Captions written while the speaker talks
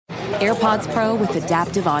AirPods Pro with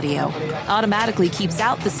adaptive audio automatically keeps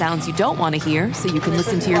out the sounds you don't want to hear so you can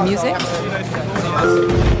listen to your music,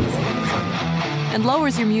 and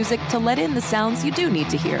lowers your music to let in the sounds you do need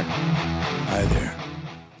to hear. Hi there.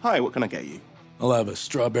 Hi, what can I get you? I'll have a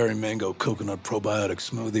strawberry mango coconut probiotic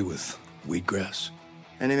smoothie with wheatgrass.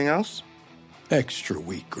 Anything else? Extra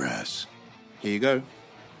wheatgrass. Here you go.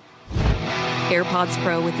 AirPods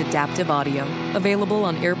Pro with adaptive audio. Available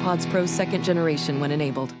on AirPods Pro 2nd generation when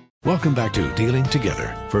enabled. Welcome back to Dealing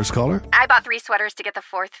Together. First caller? I bought 3 sweaters to get the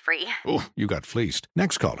 4th free. Oh, you got fleeced.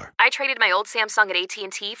 Next caller. I traded my old Samsung at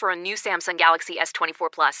AT&T for a new Samsung Galaxy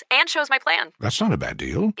S24 Plus and chose my plan. That's not a bad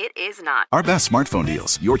deal. It is not. Our best smartphone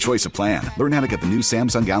deals. Your choice of plan. Learn how to get the new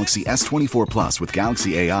Samsung Galaxy S24 Plus with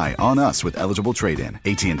Galaxy AI on us with eligible trade-in.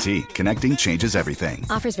 AT&T. Connecting changes everything.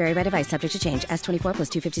 Offers vary by device. Subject to change. S24 plus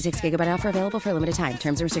 256 gigabyte offer available for a limited time.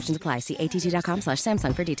 Terms and restrictions apply. See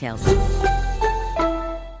att.com/Samsung for details.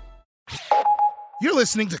 You're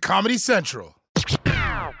listening to Comedy Central.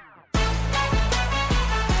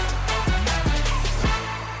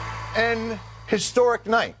 An historic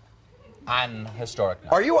night. An historic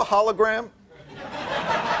night. Are you a hologram?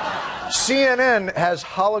 CNN has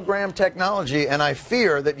hologram technology, and I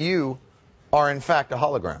fear that you are, in fact, a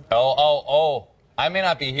hologram. Oh. I may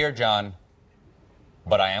not be here, John,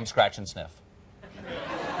 but I am scratch and sniff.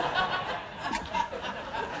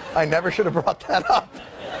 I never should have brought that up.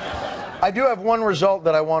 I do have one result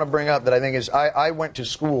that I want to bring up that I think is, I went to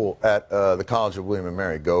school at the College of William and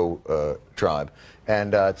Mary, Go Tribe,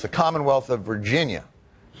 and it's the Commonwealth of Virginia.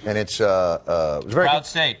 And it's it was very proud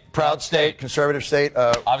state. Proud state, conservative state.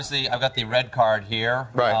 Obviously, I've got the red card here.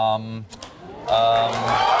 Right.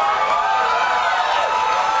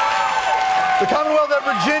 The Commonwealth of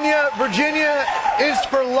Virginia. Virginia is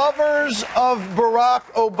for lovers of Barack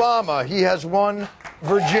Obama. He has won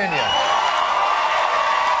Virginia.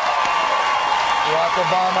 Barack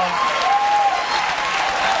Obama.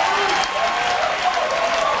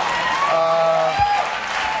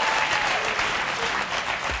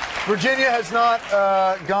 Virginia has not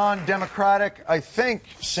gone Democratic, I think,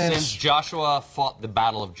 since Joshua fought the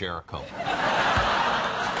Battle of Jericho.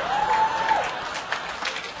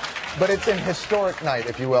 But it's an historic night,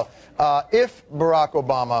 if you will. If Barack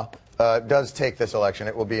Obama does take this election,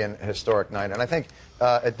 it will be an historic night. And I think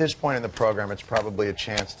at this point in the program, it's probably a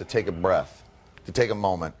chance to take a breath, to take a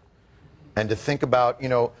moment, and to think about,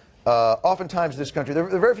 oftentimes this country, there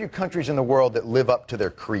are very few countries in the world that live up to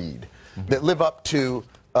their creed, that live up to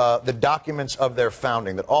the documents of their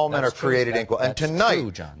founding, that all men are created equal. And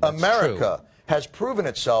tonight, America has proven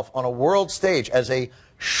itself on a world stage as a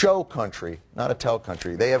show country, not a tell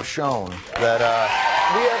country. They have shown that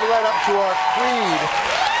we have led up to our creed.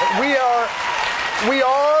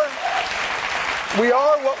 We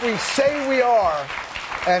are what we say we are.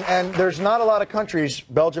 And there's not a lot of countries,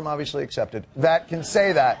 Belgium obviously accepted, that can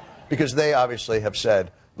say that, because they obviously have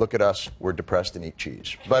said, look at us, we're depressed and eat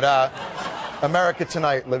cheese. But America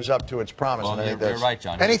tonight lives up to its promise. Well, and you're right,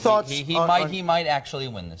 John. Any thoughts? He might actually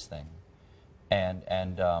win this thing. And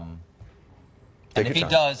if he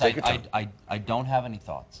does, I don't have any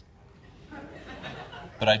thoughts.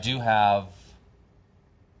 But I do have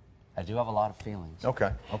a lot of feelings.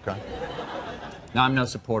 Okay. Now, I'm no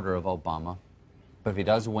supporter of Obama, but if he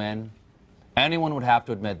does win, anyone would have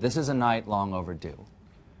to admit this is a night long overdue.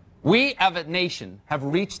 We, as a nation, have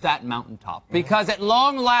reached that mountaintop because at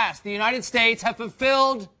long last, the United States have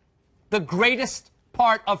fulfilled the greatest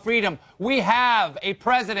part of freedom. We have a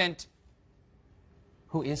president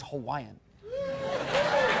who is Hawaiian.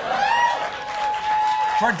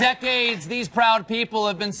 For decades, these proud people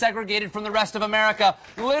have been segregated from the rest of America,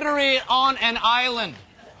 literally on an island.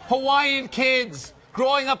 Hawaiian kids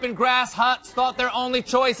growing up in grass huts thought their only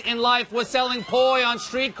choice in life was selling poi on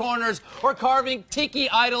street corners or carving tiki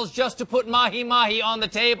idols just to put mahi-mahi on the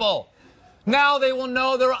table. Now they will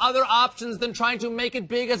know there are other options than trying to make it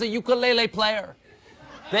big as a ukulele player.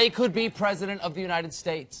 They could be President of the United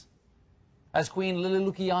States. As Queen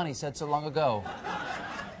Lililukiani said so long ago,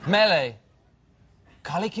 Mele,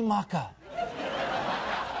 Kalikimaka,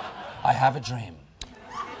 I have a dream.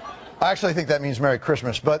 I actually think that means Merry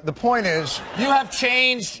Christmas, but the point is... You have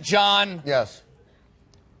changed, John. Yes.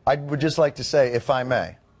 I would just like to say, if I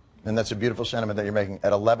may, and that's a beautiful sentiment that you're making,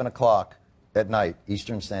 at 11 o'clock at night,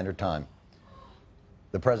 Eastern Standard Time,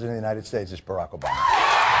 the President of the United States is Barack Obama.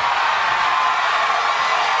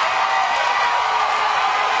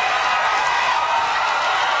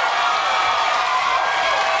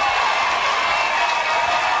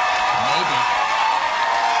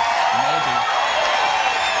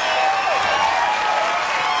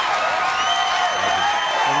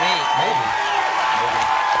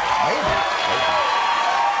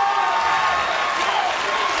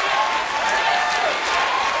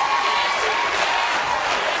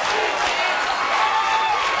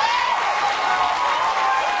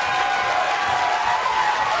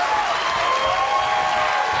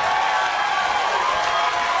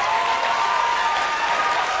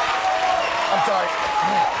 I'm sorry.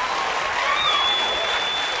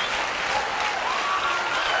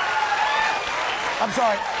 I'm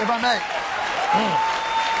sorry, if I may.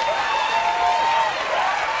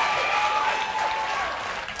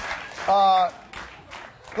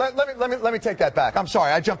 Let me take that back. I'm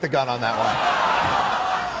sorry, I jumped the gun on that one.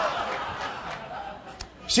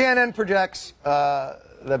 CNN projects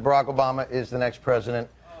that Barack Obama is the next president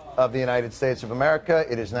of the United States of America.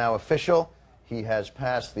 It is now official. He has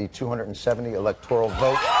passed the 270 electoral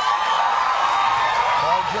vote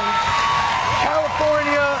margin.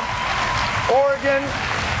 California, Oregon.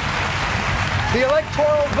 The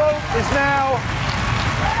electoral vote is now.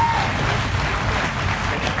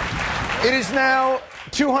 It is now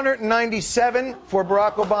 297 for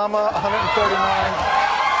Barack Obama, 139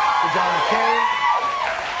 for John McCain.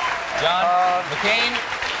 John, McCain.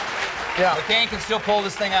 Yeah. McCain can still pull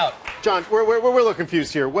this thing out. John, we're a little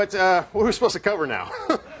confused here. What are we supposed to cover now?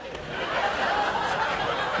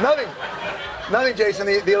 Nothing. Nothing, Jason.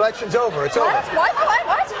 The election's over. It's over. What?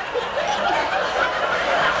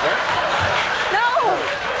 No,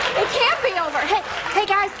 it can't be over. Hey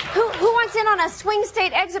guys, who wants in on a swing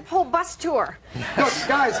state exit poll bus tour? Look,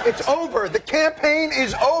 guys, it's over. The campaign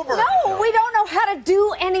is over. No, we don't know how to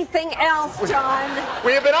do anything else, John.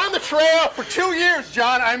 We have been on the trail for 2 years,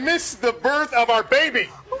 John. I missed the birth of our baby.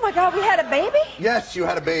 Oh my God, we had a baby? Yes, you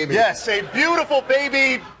had a baby. Yes, a beautiful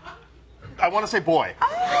baby. I want to say boy.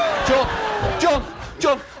 John,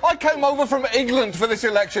 I came over from England for this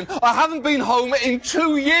election. I haven't been home in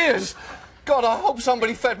 2 years. God, I hope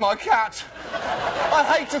somebody fed my cat. I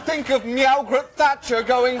hate to think of Meowgret Thatcher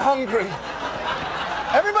going hungry.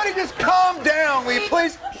 Everybody just calm down, will you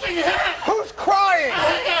please? Who's crying?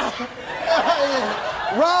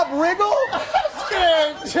 Rob Riggle? I'm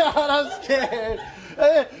scared, John, I'm scared.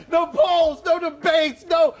 No polls, no debates,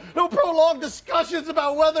 no prolonged discussions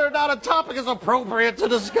about whether or not a topic is appropriate to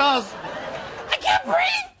discuss. I can't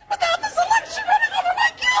breathe without this election running over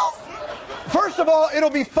my gills. First of all, it'll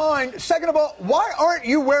be fine. Second of all, why aren't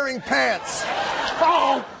you wearing pants?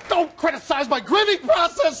 Oh, don't criticize my grieving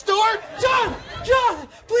process, Stewart. John,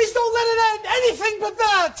 please don't let it end anything but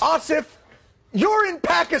that. Asif, you're in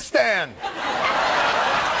Pakistan.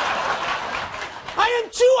 I am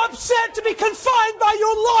too upset to be confined by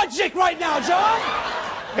your logic right now, John.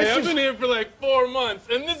 Hey, I've been here for like 4 months,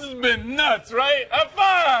 and this has been nuts, right? High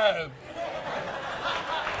five!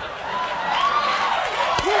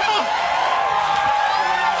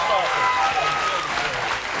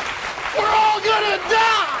 We're all gonna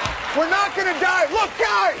die! We're not gonna die. Look,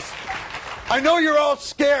 guys, I know you're all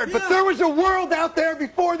scared, but there was a world out there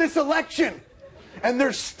before this election. And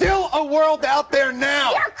there's still a world out there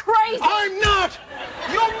now. You're crazy. I'm not.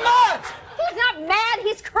 You're mad! He's not mad,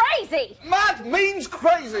 he's crazy. Mad means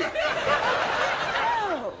crazy.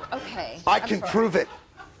 Oh, okay. I can prove it.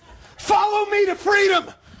 Follow me to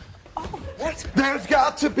freedom. Oh, what? There's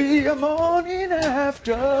got to be a morning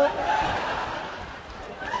after.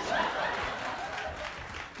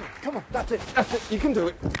 Come on, that's it. You can do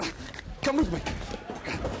it. Come with me.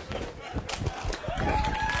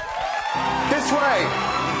 This way.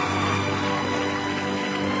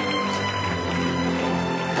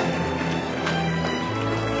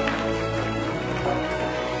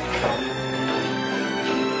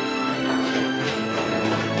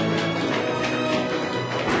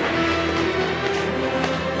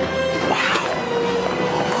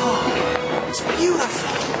 It's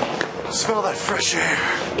beautiful. Smell that fresh air.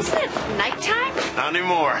 Isn't it nighttime? Not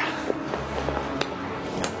anymore.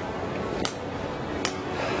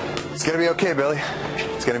 It's gonna be okay, Billy.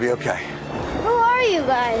 It's gonna be okay. Who are you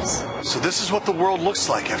guys? So this is what the world looks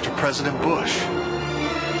like after President Bush.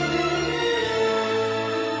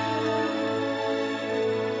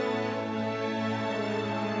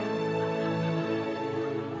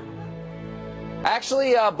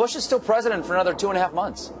 Actually, Bush is still president for another 2.5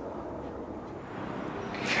 months.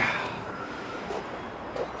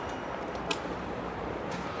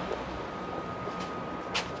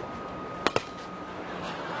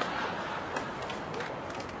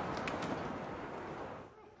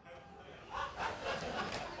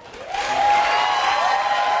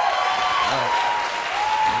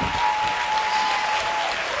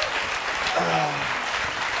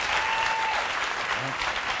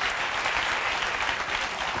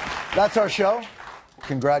 That's our show.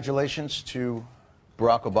 Congratulations to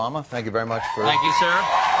Barack Obama. Thank you very much for Thank you, sir.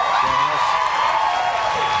 joining us.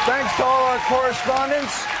 Thanks to all our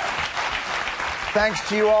correspondents. Thanks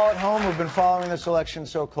to you all at home who've been following this election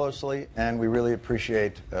so closely, and we really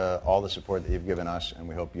appreciate all the support that you've given us, and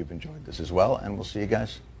we hope you've enjoyed this as well, and we'll see you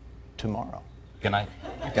guys tomorrow. Good night.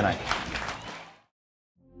 Good night.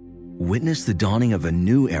 Witness the dawning of a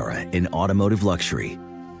new era in automotive luxury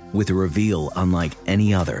with a reveal unlike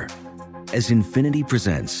any other as Infiniti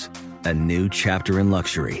presents a new chapter in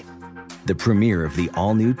luxury, the premiere of the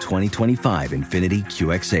all-new 2025 Infiniti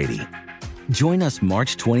QX80. Join us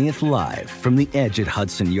March 20th live from the Edge at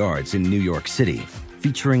Hudson Yards in New York City,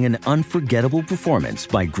 featuring an unforgettable performance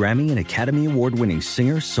by Grammy and Academy Award-winning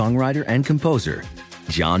singer, songwriter, and composer,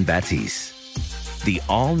 Jon Batiste. The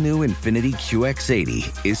all-new Infiniti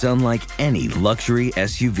QX80 is unlike any luxury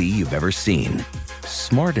SUV you've ever seen.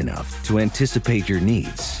 Smart enough to anticipate your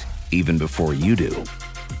needs, even before you do.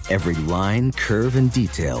 Every line, curve, and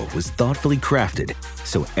detail was thoughtfully crafted,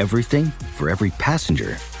 so everything for every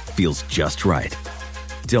passenger feels just right.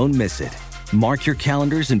 Don't miss it. Mark your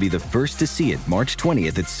calendars and be the first to see it March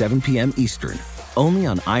 20th at 7 p.m. Eastern, only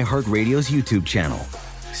on iHeartRadio's YouTube channel.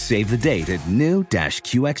 Save the date at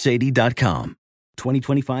new-QX80.com.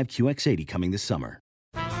 2025 QX80 coming this summer.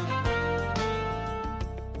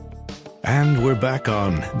 And we're back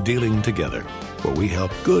on Dealing Together, where we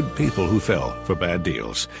help good people who fell for bad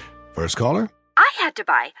deals. First caller? I had to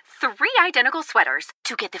buy 3 identical sweaters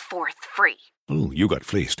to get the 4th free. Ooh, you got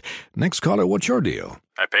fleeced. Next caller, what's your deal?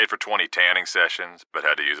 I paid for 20 tanning sessions, but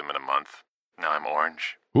had to use them in a month. Now I'm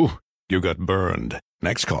orange. Ooh, you got burned.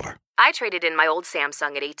 Next caller. I traded in my old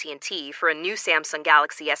Samsung at AT&T for a new Samsung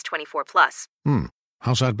Galaxy S24 Plus.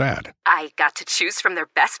 How's that bad? I got to choose from their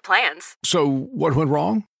best plans. So, what went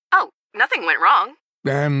wrong? Oh, nothing went wrong.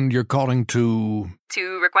 And you're calling to...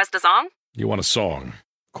 To request a song? You want a song.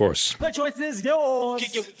 Of course. The choice is yours.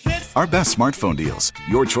 Our best smartphone deals.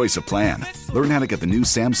 Your choice of plan. Learn how to get the new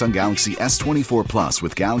Samsung Galaxy S24 Plus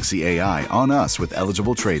with Galaxy AI on us with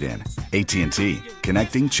eligible trade-in. AT&T.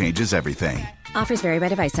 Connecting changes everything. Offers vary by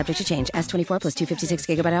device, subject to change. S24 plus 256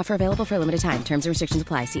 gigabyte offer available for a limited time. Terms and restrictions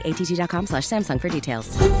apply. See att.com/Samsung for details.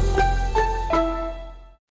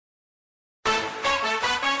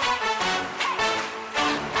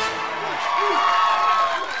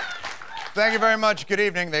 Thank you very much. Good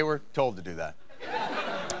evening. They were told to do that.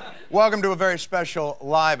 Welcome to a very special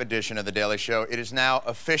live edition of The Daily Show. It is now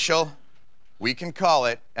official. We can call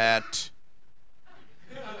it at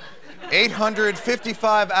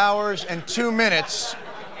 855 hours and 2 minutes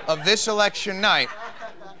of this election night.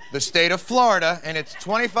 The state of Florida and its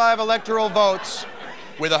 25 electoral votes,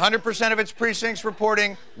 with 100% of its precincts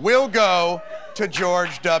reporting, will go to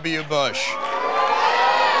George W. Bush.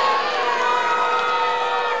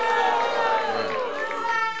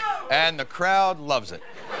 And the crowd loves it.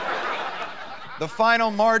 The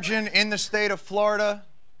final margin in the state of Florida,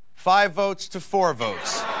 5 votes to 4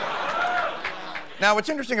 votes. Now, what's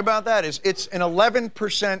interesting about that is it's an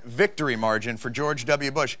 11% victory margin for George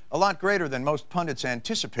W. Bush, a lot greater than most pundits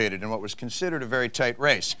anticipated in what was considered a very tight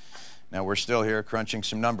race. Now, we're still here crunching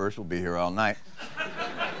some numbers. We'll be here all night.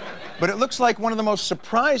 But it looks like one of the most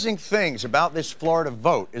surprising things about this Florida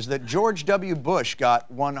vote is that George W. Bush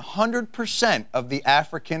got 100% of the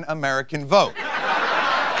African-American vote.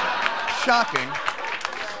 Shocking.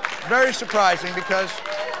 Very surprising because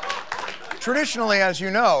traditionally, as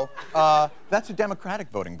you know, that's a Democratic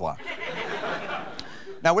voting bloc.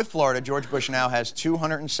 Now, with Florida, George Bush now has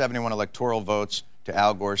 271 electoral votes to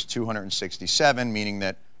Al Gore's 267, meaning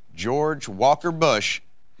that George Walker Bush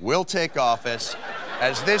will take office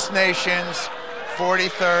as this nation's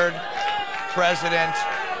 43rd president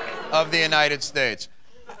of the United States.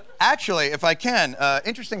 Actually, if I can,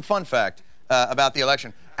 interesting fun fact about the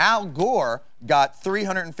election. Al Gore got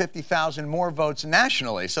 350,000 more votes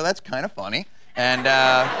nationally, so that's kind of funny. And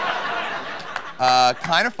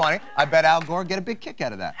kind of funny. I bet Al Gore get a big kick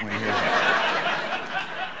out of that when he hears it.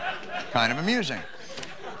 Kind of amusing.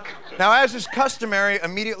 Now, as is customary,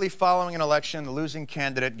 immediately following an election, the losing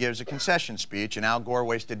candidate gives a concession speech, and Al Gore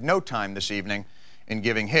wasted no time this evening in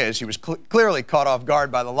giving his. He was clearly caught off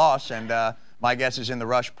guard by the loss, and my guess is in the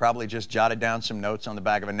rush probably just jotted down some notes on the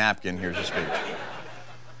back of a napkin. Here's his speech.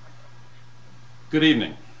 Good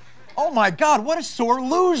evening. Oh, my God, what a sore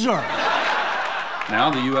loser. Now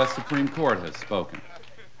the U.S. Supreme Court has spoken.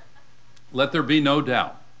 Let there be no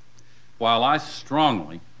doubt, while I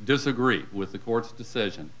strongly disagree with the court's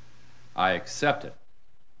decision, I accept it.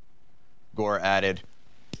 Gore added,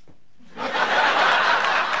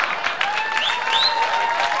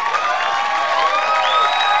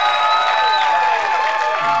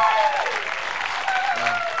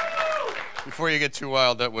 before you get too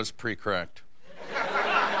wild, that was pre-cracked.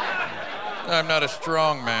 I'm not a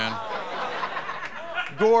strong man.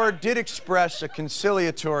 Gore did express a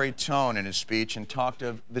conciliatory tone in his speech and talked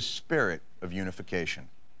of the spirit of unification.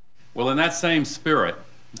 Well, in that same spirit,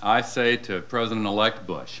 I say to President-elect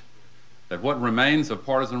Bush that what remains of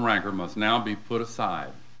partisan rancor must now be put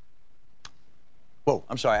aside Whoa,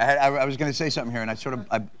 I'm sorry. I was going to say something here, and I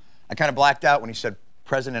kind of blacked out when he said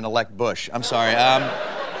President-elect Bush. I'm sorry.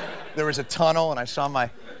 There was a tunnel, and I saw my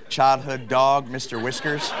childhood dog, Mr.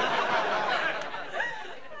 Whiskers.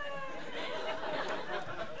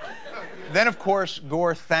 Then, of course,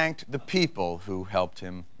 Gore thanked the people who helped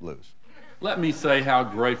him lose. Let me say how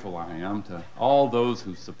grateful I am to all those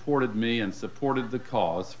who supported me and supported the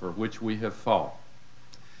cause for which we have fought.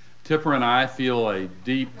 Tipper and I feel a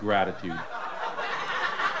deep gratitude.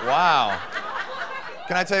 Wow.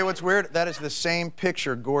 Can I tell you what's weird? That is the same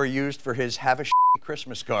picture Gore used for his Have a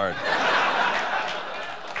Christmas card.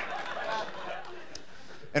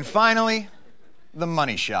 And finally, the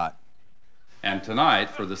money shot. And tonight,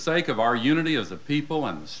 for the sake of our unity as a people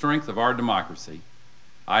and the strength of our democracy,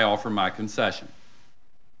 I offer my concession.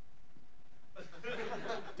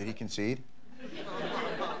 Did he concede?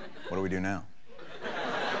 What do we do now?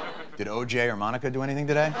 Did OJ or Monica do anything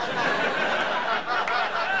today?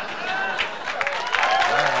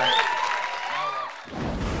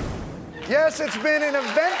 Yes, it's been an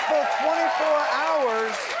eventful 24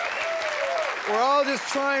 hours. We're all just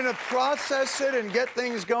trying to process it and get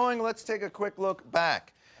things going. Let's take a quick look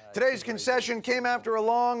back. Today's concession came after a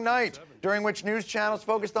long night, during which news channels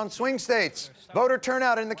focused on swing states, voter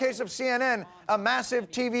turnout, and in the case of CNN, a massive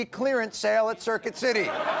TV clearance sale at Circuit City.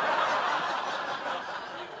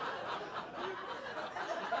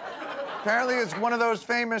 Apparently, it's one of those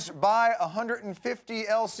famous buy 150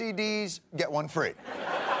 LCDs, get one free.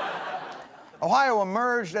 Ohio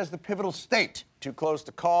emerged as the pivotal state, too close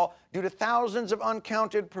to call, due to thousands of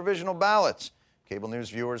uncounted provisional ballots. Cable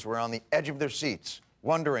news viewers were on the edge of their seats,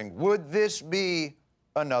 wondering, would this be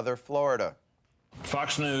another Florida?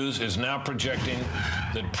 Fox News is now projecting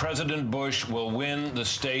that President Bush will win the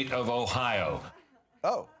state of Ohio.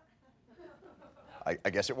 Oh. I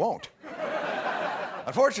guess it won't.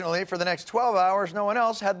 Unfortunately, for the next 12 hours, no one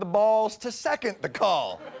else had the balls to second the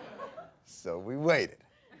call. So we waited.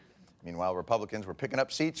 Meanwhile, Republicans were picking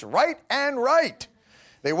up seats right and right.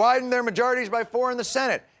 They widened their majorities by 4 in the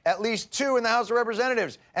Senate, at least 2 in the House of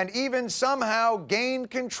Representatives, and even somehow gained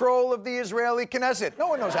control of the Israeli Knesset. No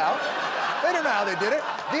one knows how. They don't know how they did it.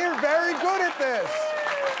 They're very good at this.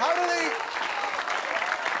 How do they...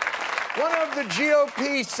 One of the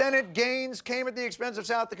GOP Senate gains came at the expense of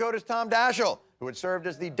South Dakota's Tom Daschle, who had served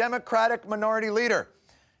as the Democratic minority leader.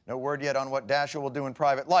 No word yet on what Daschle will do in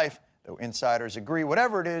private life, though insiders agree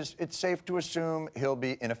whatever it is, it's safe to assume he'll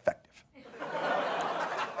be ineffective.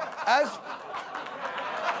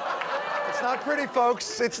 It's not pretty,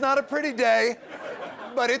 folks. It's not a pretty day,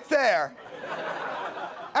 but it's there.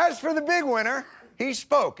 As for the big winner, he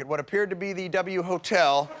spoke at what appeared to be the W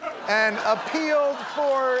Hotel and appealed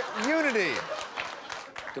for unity.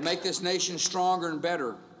 To make this nation stronger and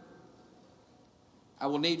better, I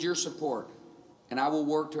will need your support, and I will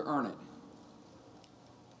work to earn it.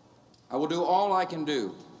 I will do all I can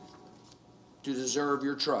do to deserve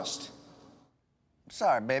your trust.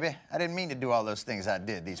 Sorry, baby. I didn't mean to do all those things I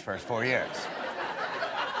did these first 4 years.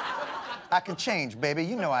 I can change, baby.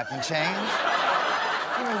 You know I can change.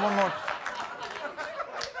 Give me one more.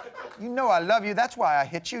 You know I love you. That's why I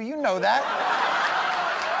hit you. You know that.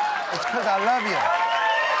 It's because I love you.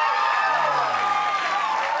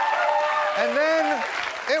 And then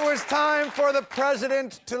it was time for the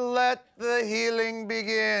president to let the healing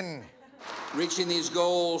begin. Reaching these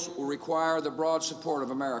goals will require the broad support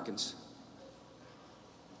of Americans.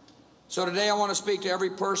 So today I want to speak to every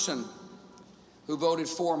person who voted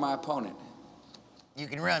for my opponent. You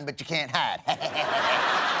can run, but you can't hide.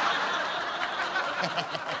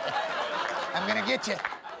 I'm gonna get you.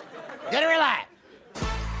 Get her alive.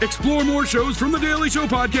 Explore more shows from The Daily Show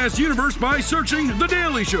podcast universe by searching The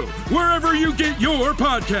Daily Show wherever you get your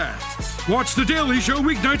podcasts. Watch The Daily Show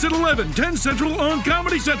weeknights at 11, 10 Central on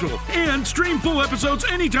Comedy Central, and stream full episodes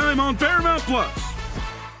anytime on Paramount+.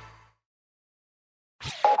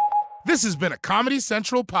 This has been a Comedy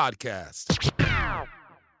Central podcast.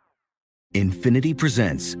 Infiniti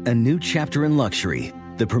presents a new chapter in luxury,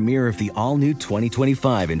 the premiere of the all-new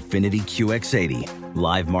 2025 Infiniti QX80,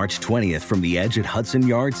 live March 20th from the Edge at Hudson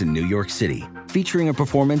Yards in New York City, featuring a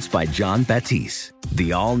performance by John Batiste.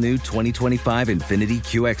 The all-new 2025 Infiniti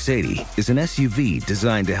QX80 is an SUV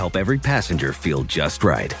designed to help every passenger feel just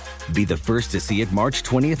right. Be the first to see it March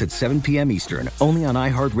 20th at 7 p.m. Eastern, only on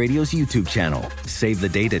iHeartRadio's YouTube channel. Save the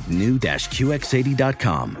date at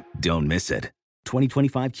new-QX80.com. Don't miss it.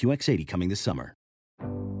 2025 QX80 coming this summer.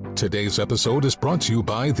 Today's episode is brought to you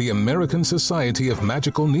by the American Society of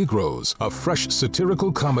Magical Negroes, a fresh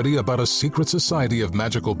satirical comedy about a secret society of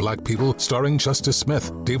magical black people starring Justice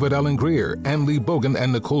Smith, David Allen Greer, Ann Lee Bogan,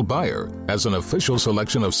 and Nicole Byer. As an official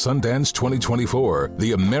selection of Sundance 2024,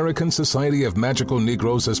 the American Society of Magical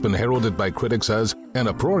Negroes has been heralded by critics as an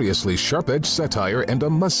uproariously sharp-edged satire and a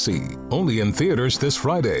must-see. Only in theaters this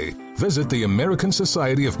Friday. Visit the American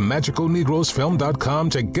Society of Magical Negroes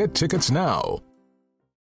Film.com to get tickets now.